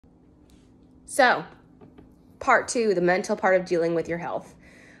So, part 2, the mental part of dealing with your health.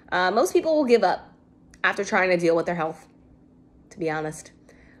 Most people will give up after trying to deal with their health, to be honest.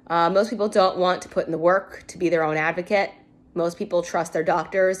 Most people don't want to put in the work to be their own advocate. Most people trust their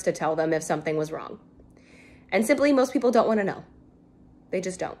doctors to tell them if something was wrong. And simply, most people don't want to know. They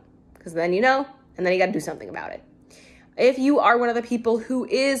just don't. Because then you know, and then you got to do something about it. If you are one of the people who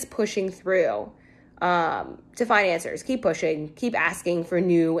is pushing through to find answers, keep pushing, keep asking for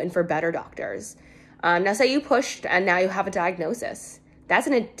new and for better doctors. Now say you pushed and now you have a diagnosis. That's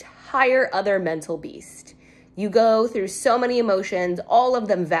an entire other mental beast. You go through so many emotions, all of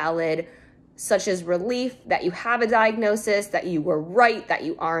them valid, such as relief that you have a diagnosis, that you were right, that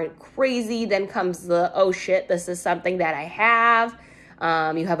you aren't crazy. Then comes the, oh shit, this is something that I have.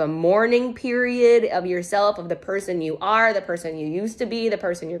 You have a mourning period of yourself, of the person you are, the person you used to be, the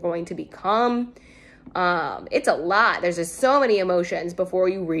person you're going to become. It's a lot. There's just so many emotions before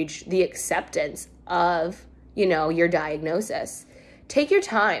you reach the acceptance of, your diagnosis. Take your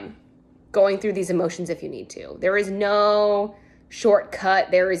time going through these emotions if you need to. There is no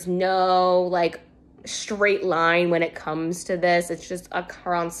shortcut. There is no straight line when it comes to this. It's just a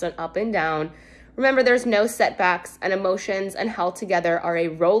constant up and down. Remember, there's no setbacks, and emotions and health together are a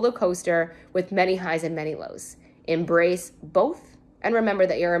roller coaster with many highs and many lows. Embrace both, and remember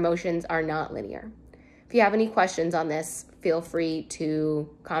that your emotions are not linear. If you have any questions on this, feel free to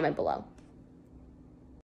comment below.